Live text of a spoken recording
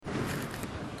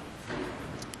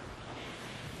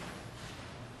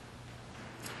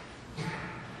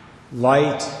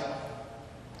light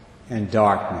and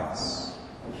darkness.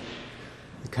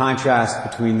 The contrast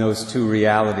between those two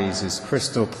realities is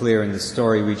crystal clear in the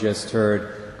story we just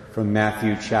heard from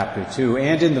Matthew chapter 2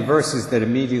 and in the verses that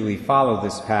immediately follow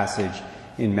this passage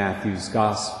in Matthew's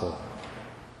Gospel.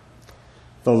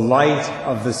 The light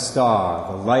of the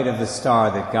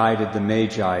star that guided the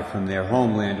Magi from their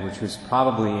homeland, which was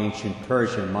probably ancient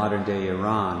Persia, modern-day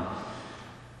Iran,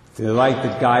 the light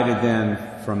that guided them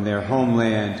from their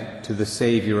homeland to the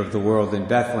Savior of the world in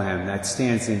Bethlehem, that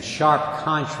stands in sharp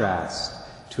contrast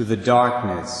to the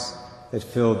darkness that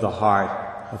filled the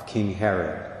heart of King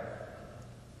Herod.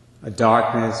 A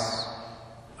darkness,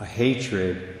 a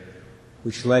hatred,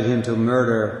 which led him to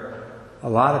murder a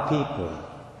lot of people,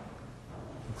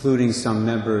 including some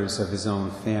members of his own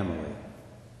family.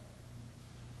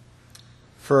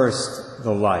 First,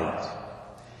 the light.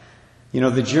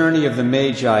 The journey of the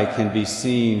Magi can be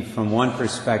seen, from one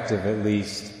perspective at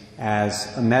least,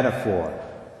 as a metaphor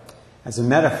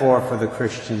for the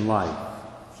Christian life.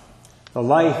 The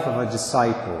life of a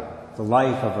disciple, the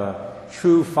life of a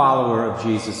true follower of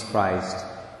Jesus Christ,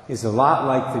 is a lot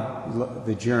like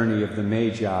the journey of the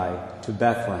Magi to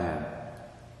Bethlehem.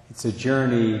 It's a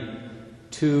journey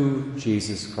to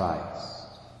Jesus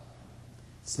Christ.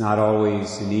 It's not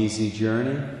always an easy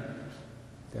journey.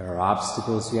 There are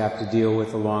obstacles you have to deal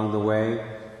with along the way.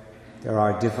 There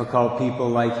are difficult people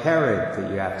like Herod that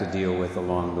you have to deal with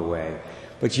along the way.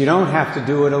 But you don't have to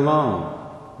do it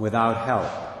alone, without help.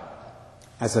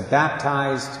 As a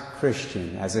baptized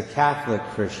Christian, as a Catholic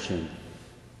Christian,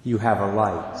 you have a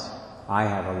light. I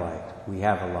have a light. We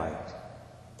have a light.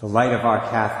 The light of our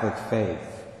Catholic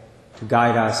faith to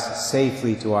guide us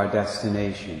safely to our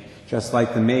destination, just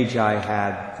like the Magi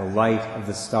had the light of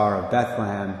the Star of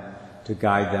Bethlehem to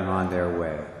guide them on their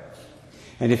way.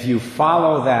 And if you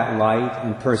follow that light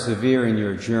and persevere in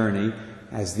your journey,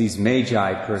 as these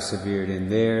Magi persevered in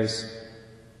theirs,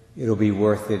 it'll be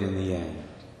worth it in the end.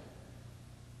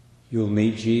 You'll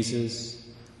meet Jesus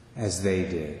as they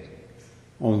did,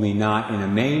 only not in a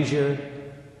manger,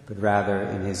 but rather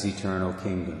in his eternal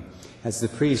kingdom. As the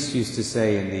priest used to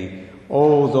say in the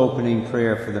old opening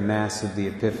prayer for the Mass of the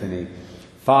Epiphany,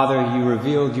 Father, you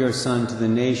revealed your Son to the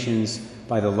nations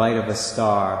by the light of a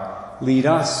star. Lead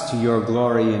us to your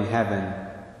glory in heaven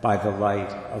by the light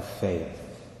of faith.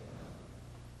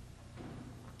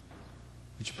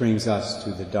 Which brings us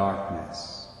to the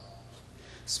darkness.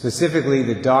 Specifically,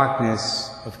 the darkness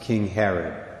of King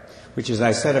Herod, which, as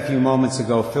I said a few moments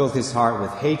ago, filled his heart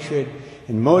with hatred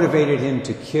and motivated him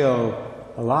to kill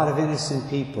a lot of innocent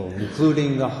people,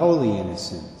 including the holy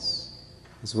innocents,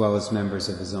 as well as members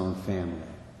of his own family.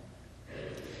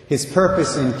 His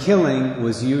purpose in killing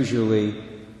was usually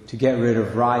to get rid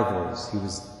of rivals. He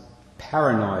was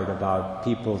paranoid about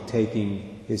people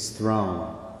taking his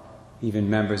throne, even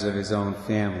members of his own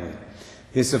family.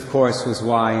 This, of course, was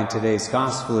why in today's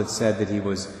Gospel it said that he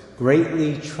was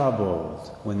greatly troubled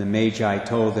when the Magi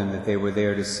told him that they were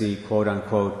there to see, quote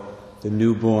unquote, the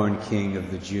newborn King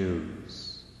of the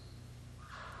Jews.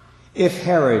 If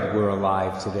Herod were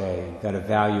alive today and got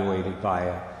evaluated by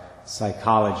a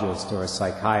psychologist or a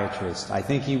psychiatrist, I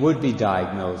think he would be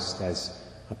diagnosed as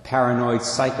a paranoid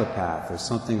psychopath or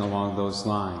something along those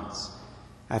lines.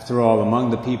 After all,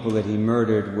 among the people that he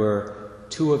murdered were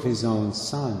two of his own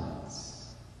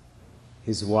sons,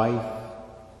 his wife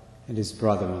and his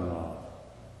brother-in-law.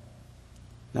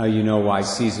 Now you know why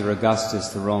Caesar Augustus,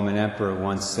 the Roman emperor,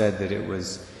 once said that it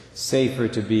was safer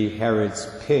to be Herod's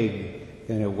pig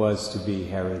than it was to be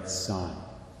Herod's son.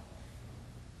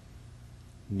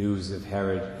 News of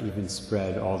Herod even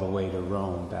spread all the way to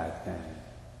Rome back then.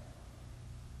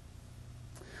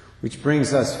 Which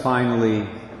brings us finally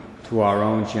to our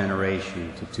own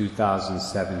generation, to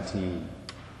 2017.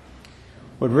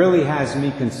 What really has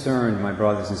me concerned, my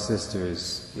brothers and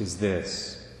sisters, is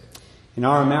this. In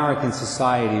our American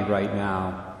society right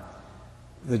now,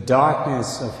 the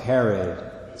darkness of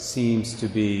Herod seems to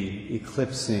be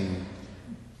eclipsing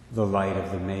the light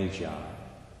of the Magi.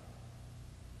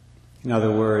 In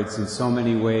other words, in so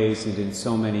many ways and in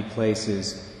so many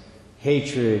places,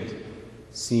 hatred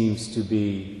seems to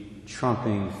be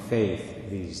trumping faith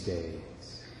these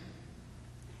days.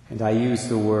 And I use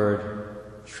the word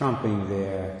trumping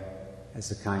there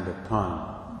as a kind of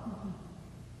pun,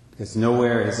 because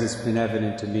nowhere has this been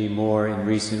evident to me more in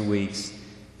recent weeks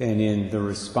than in the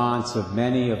response of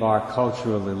many of our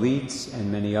cultural elites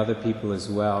and many other people as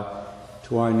well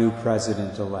to our new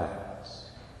president-elect.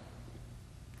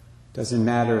 Doesn't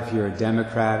matter if you're a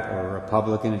Democrat or a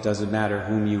Republican, it doesn't matter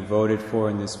whom you voted for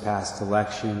in this past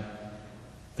election.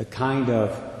 The kind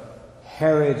of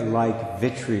Herod-like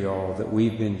vitriol that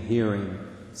we've been hearing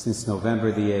since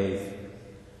November the 8th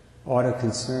ought to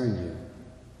concern you.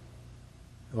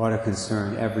 It ought to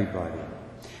concern everybody.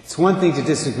 It's one thing to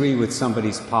disagree with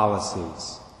somebody's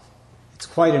policies. It's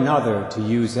quite another to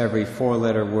use every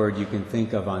four-letter word you can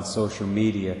think of on social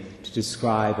media to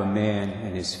describe a man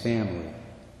and his family,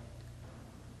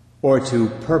 or to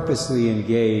purposely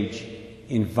engage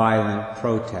in violent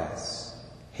protests,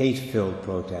 hate-filled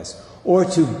protests, or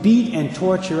to beat and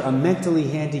torture a mentally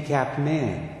handicapped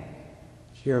man.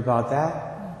 Did you hear about that?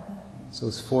 So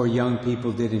those 4 young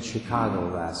people did in Chicago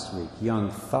last week. Young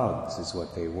thugs is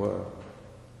what they were.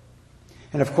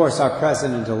 And of course, our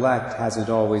president-elect hasn't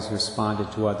always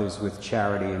responded to others with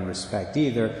charity and respect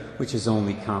either, which has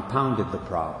only compounded the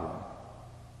problem.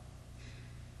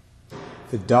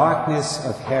 The darkness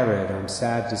of Herod, I'm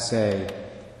sad to say,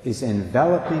 is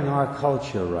enveloping our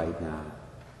culture right now,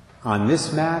 on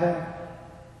this matter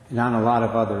and on a lot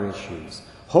of other issues.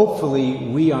 Hopefully,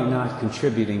 we are not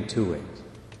contributing to it.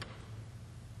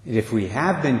 And if we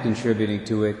have been contributing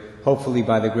to it, hopefully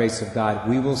by the grace of God,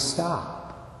 we will stop.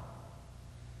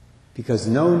 Because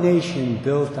no nation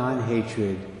built on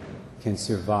hatred can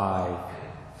survive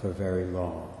for very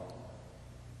long.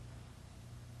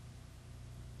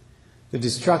 The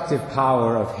destructive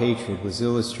power of hatred was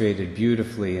illustrated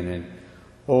beautifully in an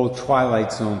old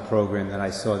Twilight Zone program that I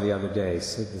saw the other day.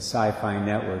 So the Sci-Fi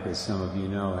Network, as some of you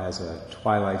know, has a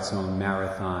Twilight Zone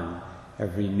marathon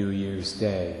every New Year's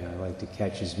Day. I like to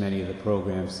catch as many of the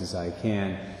programs as I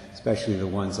can, especially the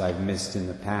ones I've missed in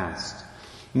the past.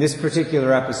 In this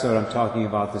particular episode I'm talking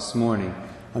about this morning,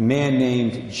 a man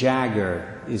named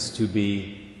Jagger is to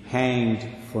be hanged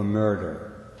for murder.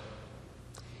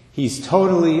 He's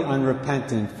totally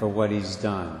unrepentant for what he's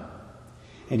done.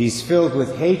 And he's filled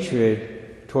with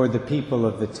hatred toward the people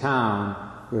of the town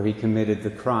where he committed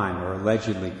the crime, or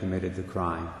allegedly committed the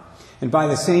crime. And by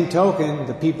the same token,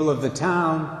 the people of the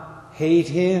town hate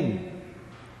him.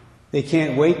 They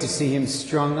can't wait to see him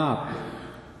strung up,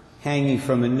 hanging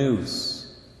from a noose.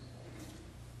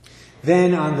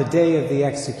 Then, on the day of the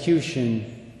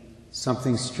execution,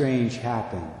 something strange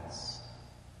happens.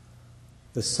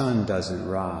 The sun doesn't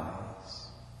rise.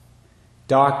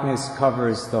 Darkness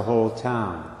covers the whole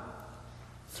town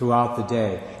throughout the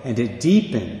day, and it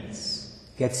deepens,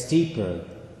 gets deeper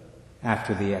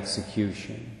after the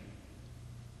execution.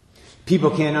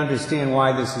 People can't understand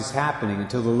why this is happening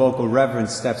until the local reverend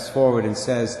steps forward and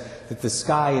says that the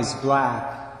sky is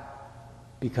black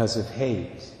because of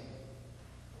hate.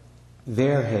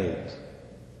 Their hate,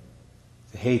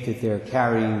 the hate that they're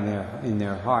carrying in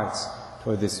their hearts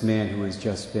toward this man who has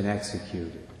just been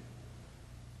executed.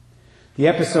 The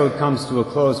episode comes to a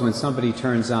close when somebody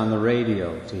turns on the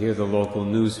radio to hear the local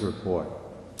news report.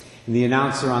 And the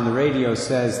announcer on the radio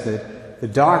says that the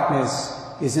darkness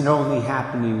isn't only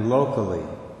happening locally,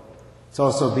 it's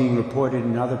also being reported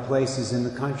in other places in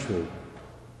the country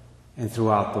and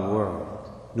throughout the world.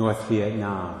 North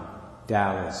Vietnam,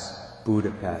 Dallas,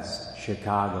 Budapest,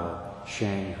 Chicago,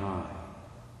 Shanghai.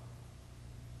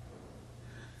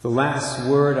 The last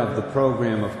word of the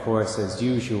program, of course, as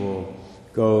usual,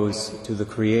 goes to the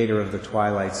creator of the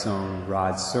Twilight Zone,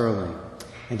 Rod Serling.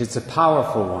 And it's a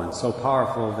powerful one, so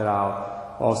powerful that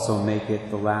I'll also make it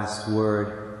the last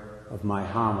word of my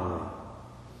homily.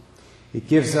 It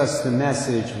gives us the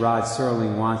message Rod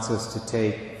Serling wants us to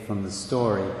take from the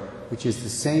story, which is the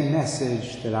same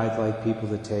message that I'd like people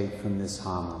to take from this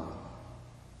homily.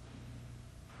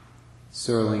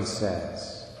 Serling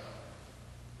says,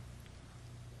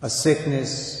 a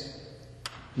sickness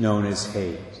known as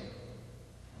hate,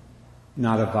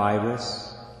 not a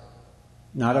virus,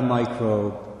 not a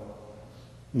microbe,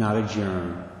 not a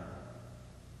germ,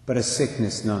 but a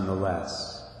sickness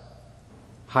nonetheless,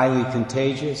 highly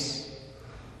contagious,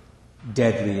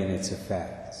 deadly in its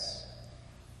effects.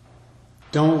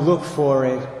 Don't look for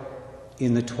it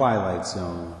in the Twilight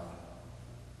Zone.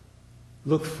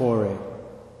 Look for it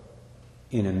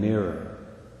in a mirror.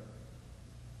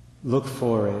 Look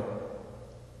for it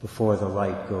before the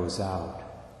light goes out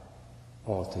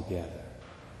altogether.